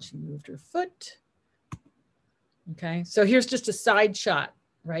 And she moved her foot. Okay, so here's just a side shot,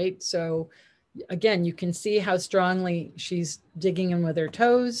 right? So again, you can see how strongly she's digging in with her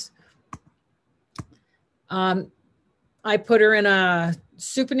toes. I put her in a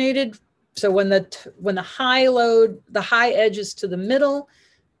supinated. So when the high load, the high edge is to the middle,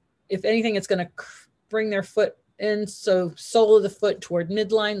 if anything, it's going to bring their foot in. So sole of the foot toward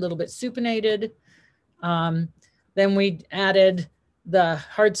midline, a little bit supinated. Then we added the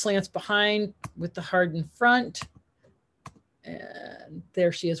hard slants behind with the hard in front. And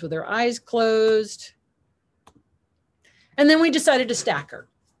there she is with her eyes closed. And then we decided to stack her.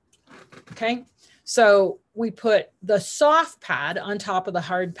 Okay. So we put the soft pad on top of the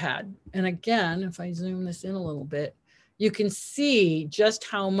hard pad. And again, if I zoom this in a little bit, you can see just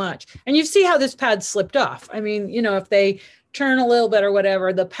how much, and you see how this pad slipped off. I mean, you know, if they turn a little bit or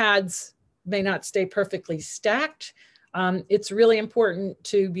whatever, the pads may not stay perfectly stacked. It's really important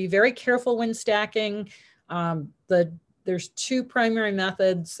to be very careful when stacking. There's two primary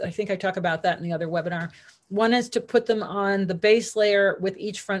methods. I think I talk about that in the other webinar. One is to put them on the base layer with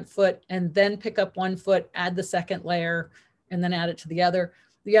each front foot and then pick up one foot, add the second layer, and then add it to the other.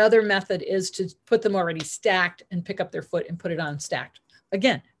 The other method is to put them already stacked and pick up their foot and put it on stacked.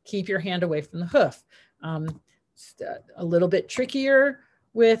 Again, keep your hand away from the hoof. A little bit trickier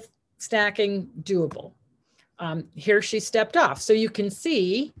with stacking, doable. Here she stepped off. So you can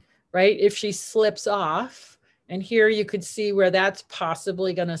see, right, if she slips off, and here you could see where that's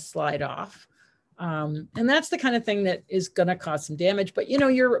possibly going to slide off. And that's the kind of thing that is going to cause some damage. But, you know,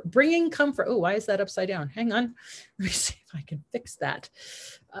 you're bringing comfort. Oh, why is that upside down? Hang on. Let me see if I can fix that.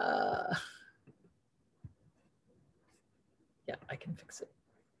 Yeah, I can fix it.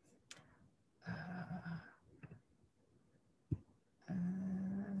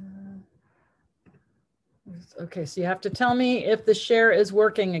 Okay, so you have to tell me if the share is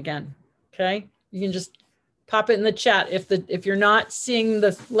working again. Okay, you can just pop it in the chat if you're not seeing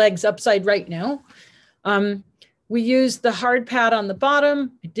the legs upside right now. We used the hard pad on the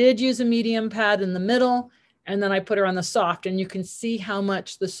bottom. I did use a medium pad in the middle, and then I put her on the soft, and you can see how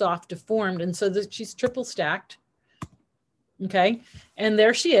much the soft deformed. And so she's triple stacked. Okay, and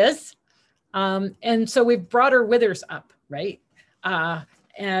there she is. And so we've brought her withers up, right?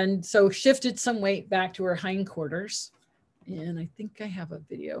 And so shifted some weight back to her hindquarters. And I think I have a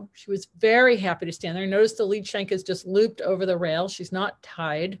video. She was very happy to stand there. Notice the lead shank is just looped over the rail. She's not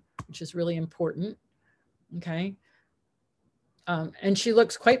tied, which is really important. Okay. And she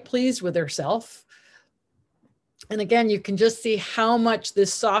looks quite pleased with herself. And again, you can just see how much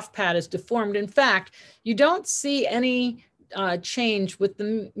this soft pad is deformed. In fact, you don't see any change with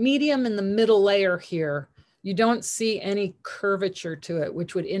the medium and the middle layer here. You don't see any curvature to it,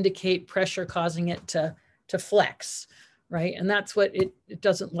 which would indicate pressure causing it to flex. Right, and that's what it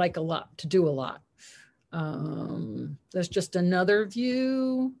doesn't like a lot, to do a lot. There's just another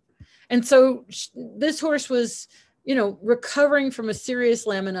view. And so this horse was, you know, recovering from a serious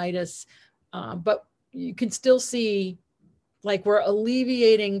laminitis, but you can still see like we're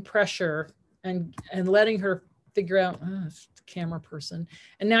alleviating pressure and letting her figure out, it's the camera person.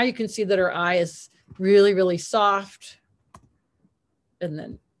 And now you can see that her eye is really, really soft. And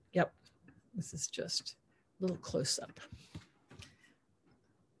then, yep, this is just a little close up.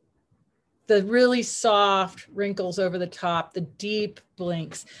 The really soft wrinkles over the top, the deep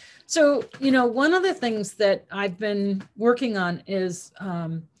blinks. So, you know, one of the things that I've been working on is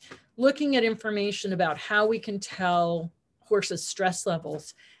looking at information about how we can tell horses' stress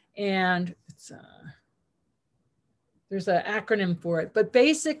levels. And it's, there's an acronym for it, but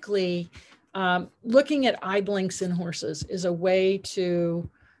basically looking at eye blinks in horses is a way to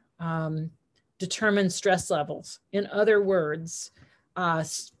determine stress levels. In other words,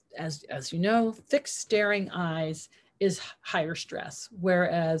 as you know, fixed staring eyes is higher stress,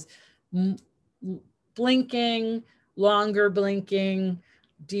 whereas blinking, longer blinking,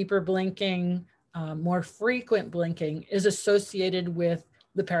 deeper blinking, more frequent blinking is associated with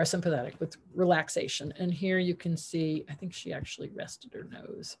the parasympathetic, with relaxation. And here you can see, I think she actually rested her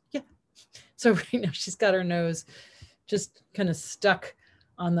nose. Yeah. So right now she's got her nose just kind of stuck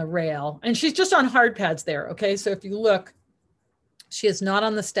on the rail, and she's just on hard pads there. Okay. So if you look, she is not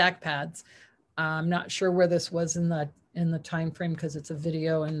on the stack pads. I'm not sure where this was in the time frame because it's a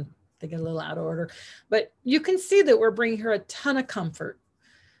video and they get a little out of order, but you can see that we're bringing her a ton of comfort.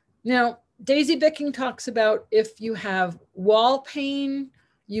 Now, Daisy Bicking talks about if you have wall pain,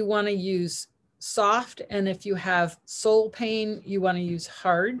 you want to use soft, and if you have sole pain, you want to use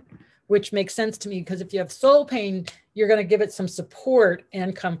hard, which makes sense to me because if you have sole pain, you're going to give it some support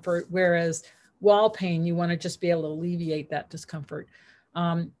and comfort, whereas wall pain, you want to just be able to alleviate that discomfort.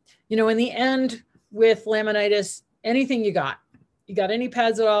 You know, in the end, with laminitis, anything you got any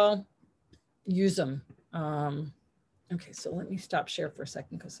pads at all, use them. Okay, so let me stop share for a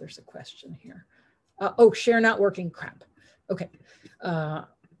second because there's a question here. Oh, share not working, crap. Okay,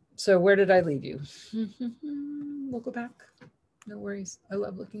 so where did I leave you? We'll go back, no worries. I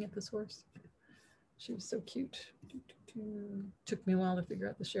love looking at this horse. She was so cute. Took me a while to figure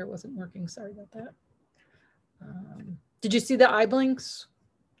out the share wasn't working, sorry about that. Did you see the eye blinks?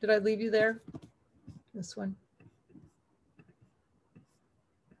 Did I leave you there? This one.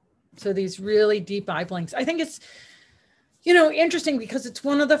 So these really deep eye blinks. I think it's, you know, interesting because it's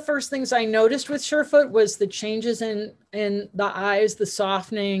one of the first things I noticed with Surefoot was the changes in the eyes, the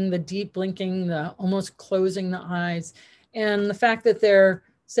softening, the deep blinking, the almost closing the eyes, and the fact that they're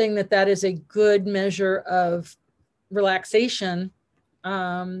saying that that is a good measure of relaxation.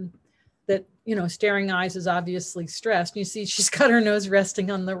 That, you know, staring eyes is obviously stressed. You see she's got her nose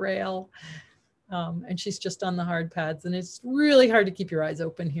resting on the rail. And she's just on the hard pads, and it's really hard to keep your eyes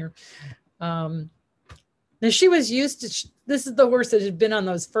open here. Now she was used to, this is the horse that had been on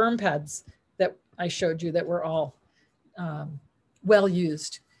those firm pads that I showed you that were all well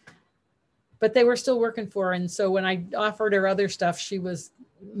used, but they were still working for her. And so when I offered her other stuff, she was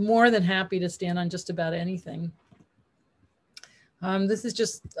more than happy to stand on just about anything. This is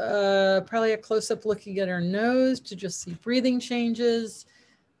just probably a close-up looking at her nose to just see breathing changes.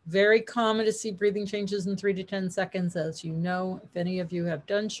 Very common to see breathing changes in 3 to 10 seconds, as you know, if any of you have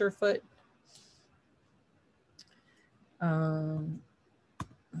done Surefoot.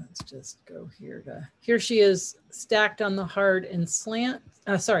 Let's just go here to, here she is stacked on the hard and slant,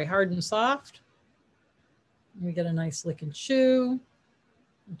 hard and soft. We get a nice lick and chew.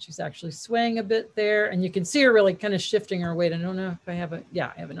 And she's actually swaying a bit there, and you can see her really kind of shifting her weight. I don't know if I have a,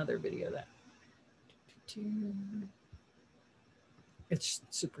 yeah, I have another video of that. It's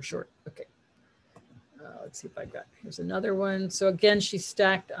super short. Okay. Let's see if I got, here's another one. So again, she's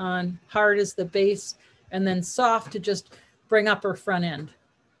stacked on hard as the base and then soft to just bring up her front end.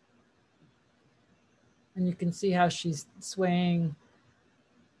 And you can see how she's swaying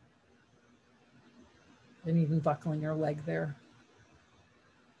and even buckling her leg there.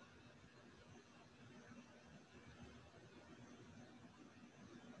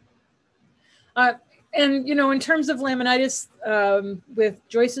 And, you know, in terms of laminitis, with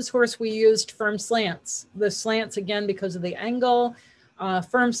Joyce's horse, we used firm slants. The slants, again, because of the angle,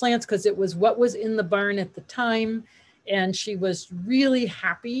 firm slants, because it was what was in the barn at the time. And she was really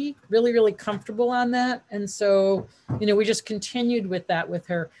happy, really, really comfortable on that. And so, you know, we just continued with that with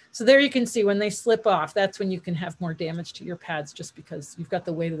her. So there you can see when they slip off, that's when you can have more damage to your pads just because you've got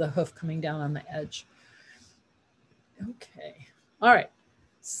the weight of the hoof coming down on the edge. Okay. All right.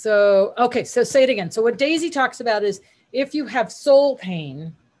 So, okay, so say it again. So what Daisy talks about is if you have sole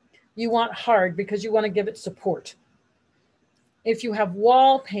pain, you want hard because you want to give it support. If you have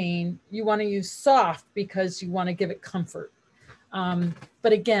wall pain, you want to use soft because you want to give it comfort.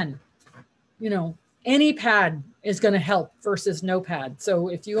 But again, you know, any pad is going to help versus no pad. So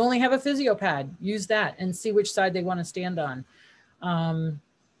if you only have a physio pad, use that and see which side they want to stand on.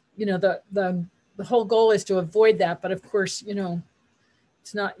 You know, the whole goal is to avoid that. But of course, you know,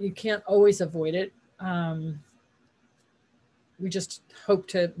 it's not, you can't always avoid it. We just hope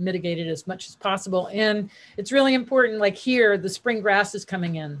to mitigate it as much as possible. And it's really important, like here, the spring grass is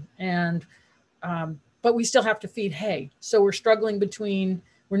coming in and, but we still have to feed hay. So we're struggling between,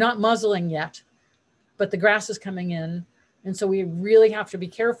 we're not muzzling yet, but the grass is coming in. And so we really have to be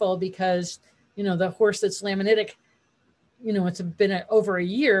careful because, you know, the horse that's laminitic, you know, it's been over a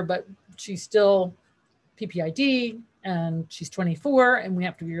year, but she's still PPID, and she's 24 and we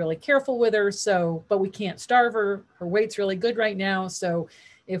have to be really careful with her. So, but we can't starve her. Her weight's really good right now. So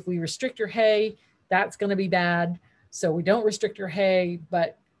if we restrict her hay, that's going to be bad. So we don't restrict her hay,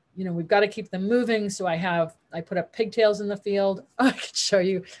 but you know, we've got to keep them moving. So I put up pigtails in the field. Oh, I can show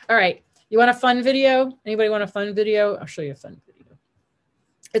you. All right. You want a fun video? Anybody want a fun video? I'll show you a fun video.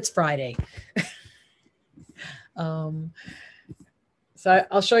 It's Friday. So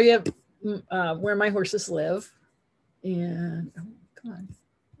I'll show you where my horses live. And oh, come on,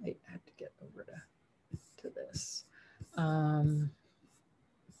 I have to get over to this. There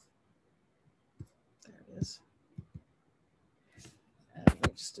it is. Let me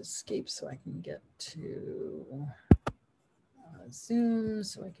just escape so I can get to Zoom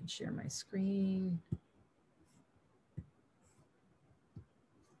so I can share my screen.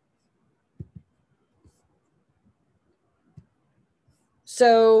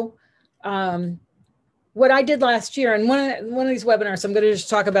 So what I did last year, and one of these webinars, I'm going to just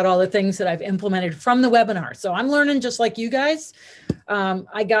talk about all the things that I've implemented from the webinar. So I'm learning just like you guys.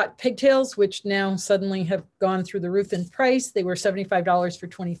 I got pigtails, which now suddenly have gone through the roof in price. They were $75 for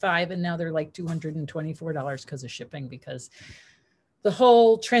 25, and now they're like $224 because of shipping, because the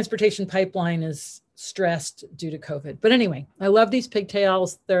whole transportation pipeline is stressed due to COVID. But anyway, I love these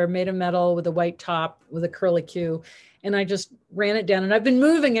pigtails. They're made of metal with a white top with a curlicue. And I just ran it down, and I've been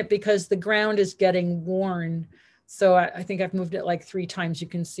moving it because the ground is getting worn. So I think I've moved it like 3 times. You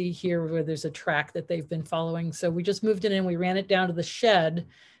can see here where there's a track that they've been following. So we just moved it in, we ran it down to the shed,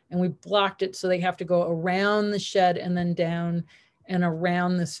 and we blocked it so they have to go around the shed and then down and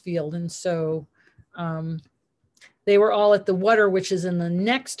around this field. And so they were all at the water, which is in the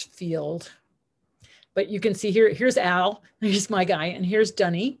next field. But you can see here, here's Al, here's my guy, and here's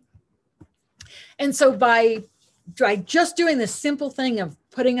Dunny. And so by just doing this simple thing of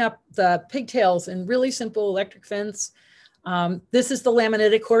putting up the pigtails and really simple electric fence, this is the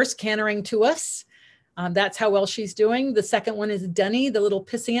Lamanitic horse cantering to us. That's how well she's doing. The second one is Dunny, the little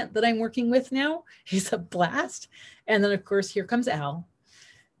pissant that I'm working with now. He's a blast. And then of course, here comes Al.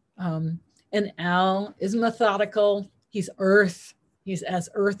 And Al is methodical. He's earth. He's as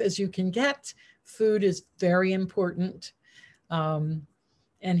earth as you can get. Food is very important.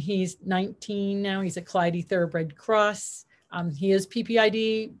 And he's 19 now. He's a Clyde Thoroughbred Cross. He is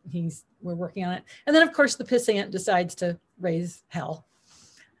PPID. We're working on it. And then of course the pissant decides to raise hell.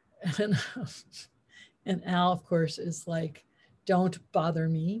 And Al, of course, is like, don't bother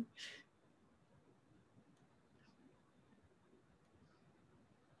me.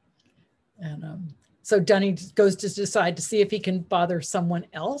 And so Dunny goes to decide to see if he can bother someone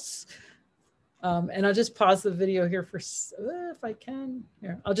else. And I'll just pause the video here for, if I can.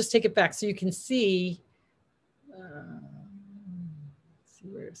 Here, I'll just take it back so you can see. Let's see,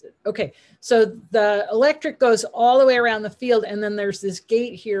 where is it? Okay, so the electric goes all the way around the field, and then there's this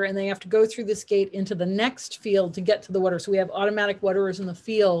gate here, and they have to go through this gate into the next field to get to the water. So we have automatic waterers in the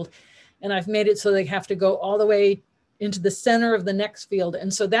field, and I've made it so they have to go all the way into the center of the next field.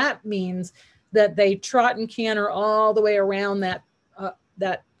 And so that means that they trot and canter all the way around that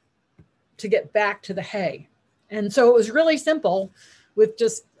to get back to the hay. And so it was really simple with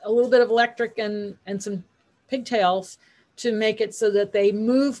just a little bit of electric and some pigtails to make it so that they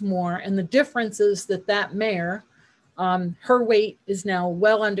move more. And the difference is that mare, her weight is now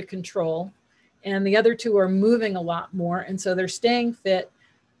well under control, and the other two are moving a lot more. And so they're staying fit,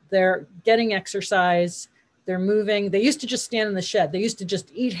 they're getting exercise, they're moving. They used to just stand in the shed. They used to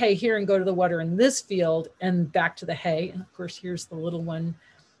just eat hay here and go to the water in this field and back to the hay. And of course, here's the little one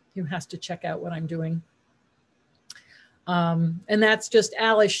who has to check out what I'm doing. And that's just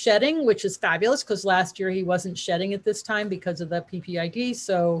Alice shedding, which is fabulous because last year he wasn't shedding at this time because of the PPID.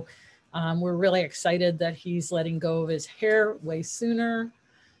 So we're really excited that he's letting go of his hair way sooner.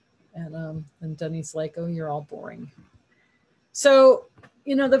 And Dunny's like, oh, you're all boring. So,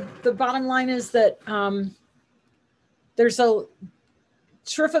 you know, the bottom line is that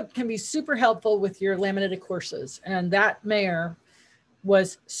Surefoot can be super helpful with your laminitic horses. And that mare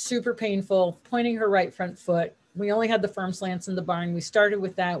was super painful, pointing her right front foot. We only had the firm slants in the barn. We started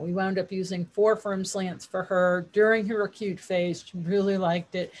with that. We wound up using 4 firm slants for her during her acute phase. She really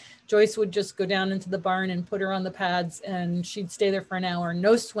liked it. Joyce would just go down into the barn and put her on the pads, and she'd stay there for an hour,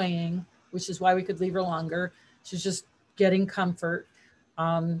 no swaying, which is why we could leave her longer. She's just getting comfort.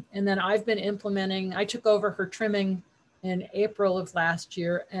 And then I've been implementing, I took over her trimming in April of last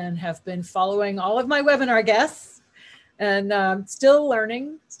year and have been following all of my webinar guests. And still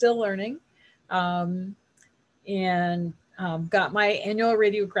learning, and got my annual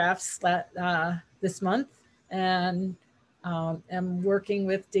radiographs this month, and am working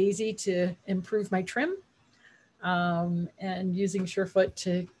with Daisy to improve my trim. and using Surefoot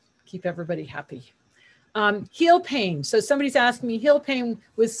to keep everybody happy. Heel pain. So somebody's asking me, heel pain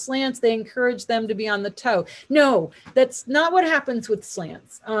with slants, they encourage them to be on the toe. No, that's not what happens with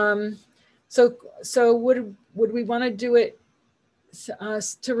slants. So would we want to do it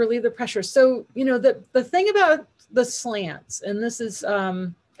to relieve the pressure? So, you know, the thing about the slants, and this is,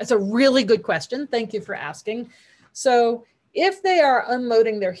 it's a really good question. Thank you for asking. So if they are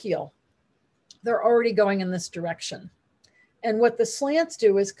unloading their heel, they're already going in this direction. And what the slants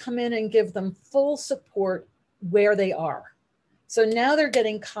do is come in and give them full support where they are. So now they're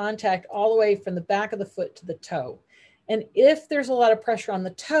getting contact all the way from the back of the foot to the toe. And if there's a lot of pressure on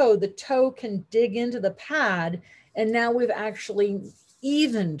the toe can dig into the pad, and now we've actually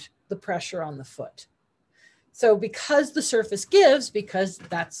evened the pressure on the foot. So because the surface gives, because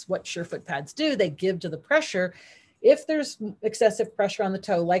that's what Surefoot pads do, they give to the pressure. If there's excessive pressure on the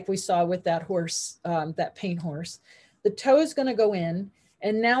toe, like we saw with that horse, that paint horse, the toe is going to go in,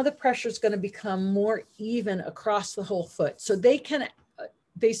 and now the pressure is going to become more even across the whole foot. So they can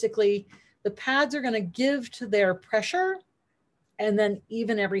basically, the pads are going to give to their pressure and then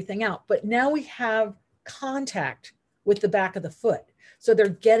even everything out. But now we have contact with the back of the foot. So they're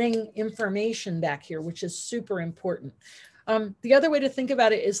getting information back here, which is super important. The other way to think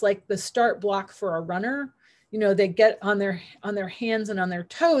about it is like the start block for a runner. You know, they get on their hands and on their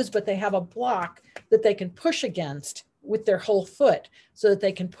toes, but they have a block that they can push against with their whole foot so that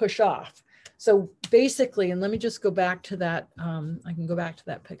they can push off. So basically, and let me just go back to that. I can go back to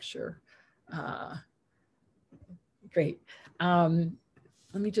that picture. Great. Let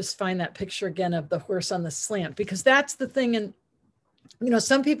me just find that picture again of the horse on the slant, because that's the thing. And, you know,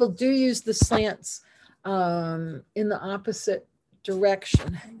 some people do use the slants in the opposite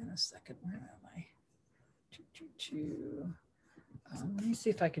direction. Hang on a second. Where am I? Let me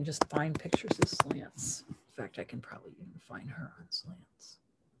see if I can just find pictures of slants. In fact, I can probably even find her on slants.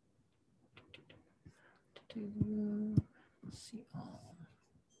 Let's see all.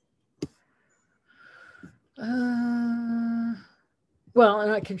 Well,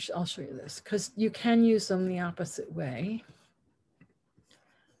 and I'll show you this, because you can use them the opposite way.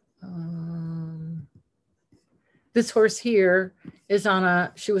 This horse here is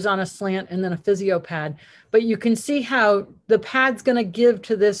she was on a slant and then a physio pad, but you can see how the pad's going to give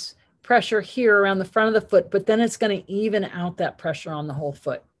to this pressure here around the front of the foot, but then it's going to even out that pressure on the whole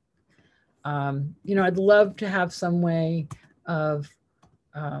foot. You know, I'd love to have some way of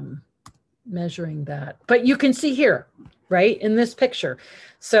measuring that, but you can see here, right, in this picture.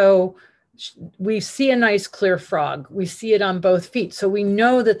 So we see a nice clear frog. We see it on both feet. So we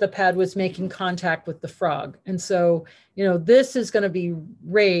know that the pad was making contact with the frog. And so, you know, this is going to be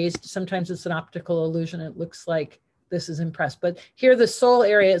raised. Sometimes it's an optical illusion. It looks like this is impressed, but here the sole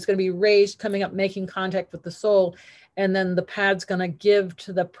area is going to be raised, coming up, making contact with the sole. And then the pad's going to give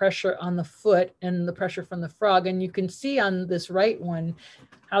to the pressure on the foot and the pressure from the frog. And you can see on this right one,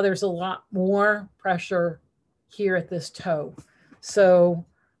 how there's a lot more pressure here at this toe. So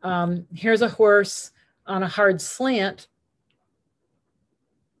here's a horse on a hard slant.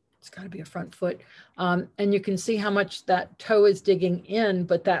 It's got to be a front foot. And you can see how much that toe is digging in,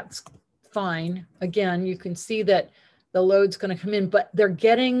 but that's fine. Again, you can see that the load's going to come in, but they're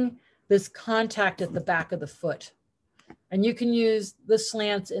getting this contact at the back of the foot. And you can use the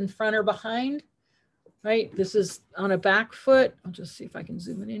slants in front or behind, right? This is on a back foot. I'll just see if I can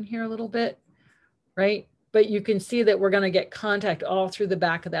zoom it in here a little bit, right? But you can see that we're going to get contact all through the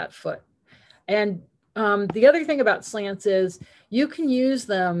back of that foot. And the other thing about slants is you can use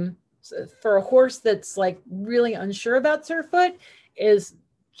them for a horse that's like really unsure about Surefoot, is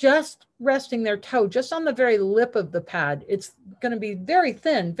just resting their toe just on the very lip of the pad. It's going to be very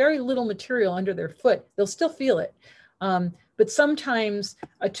thin, very little material under their foot. They'll still feel it. But sometimes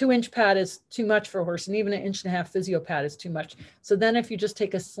a 2-inch pad is too much for a horse, and even an 1.5-inch physio pad is too much. So then if you just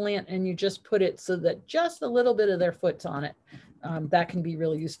take a slant and you just put it so that just a little bit of their foot's on it, that can be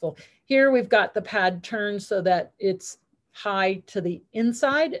really useful. Here we've got the pad turned so that it's high to the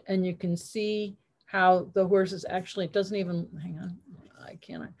inside, and you can see how the horse is actually, it doesn't even, hang on, I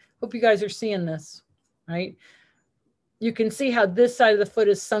hope you guys are seeing this, right? You can see how this side of the foot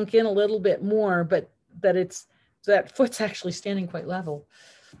is sunk in a little bit more, but that foot's actually standing quite level.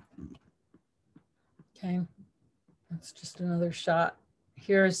 Okay, that's just another shot.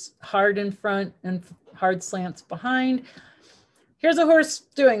 Here's hard in front and hard slants behind. Here's a horse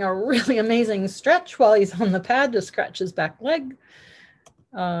doing a really amazing stretch while he's on the pad to scratch his back leg.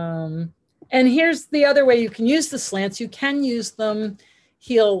 And here's the other way you can use the slants. You can use them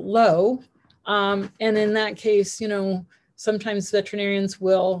heel low. And in that case, you know, sometimes veterinarians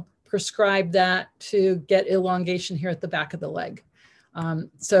will prescribe that to get elongation here at the back of the leg.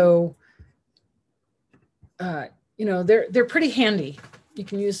 You know, they're pretty handy. You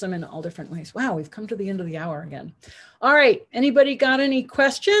can use them in all different ways. Wow, we've come to the end of the hour again. All right, anybody got any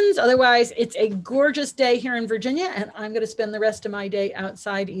questions? Otherwise, it's a gorgeous day here in Virginia, and I'm going to spend the rest of my day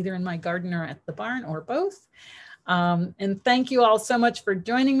outside, either in my garden or at the barn, or both. And thank you all so much for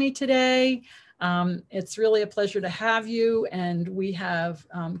joining me today. It's really a pleasure to have you, and we have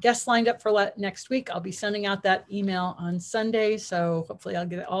guests lined up for next week. I'll be sending out that email on Sunday, so hopefully I'll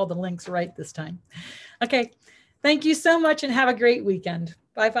get all the links right this time. Okay, thank you so much and have a great weekend.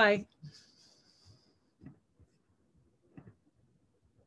 Bye-bye.